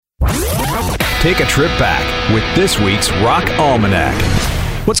Take a trip back with this week's Rock Almanac.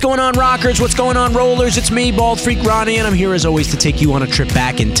 What's going on, rockers? What's going on, rollers? It's me, Bald Freak Ronnie, and I'm here as always to take you on a trip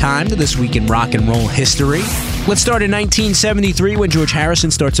back in time to this week in rock and roll history. Let's start in 1973 when George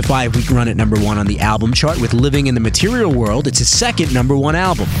Harrison starts a 5-week run at number 1 on the album chart with Living in the Material World. It's his second number 1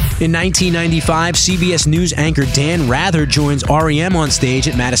 album. In 1995, CBS News anchor Dan Rather joins R.E.M. on stage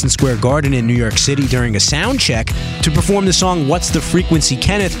at Madison Square Garden in New York City during a sound check to perform the song What's the Frequency,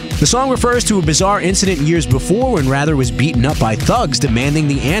 Kenneth? The song refers to a bizarre incident years before when Rather was beaten up by thugs demanding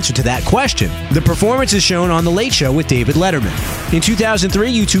the answer to that question. The performance is shown on The Late Show with David Letterman. In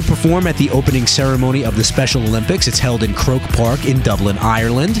 2003, U2 perform at the opening ceremony of the Special Olympics. It's held in Croke Park in Dublin,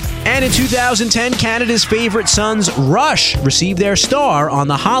 Ireland. And in 2010, Canada's favorite sons, Rush, received their star on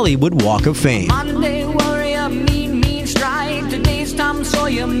the Hollywood Walk of Fame. Monday warrior, mean strike. Today's Tom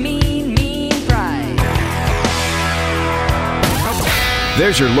Sawyer, mean pride.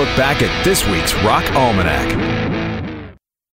 There's your look back at this week's Rock Almanac.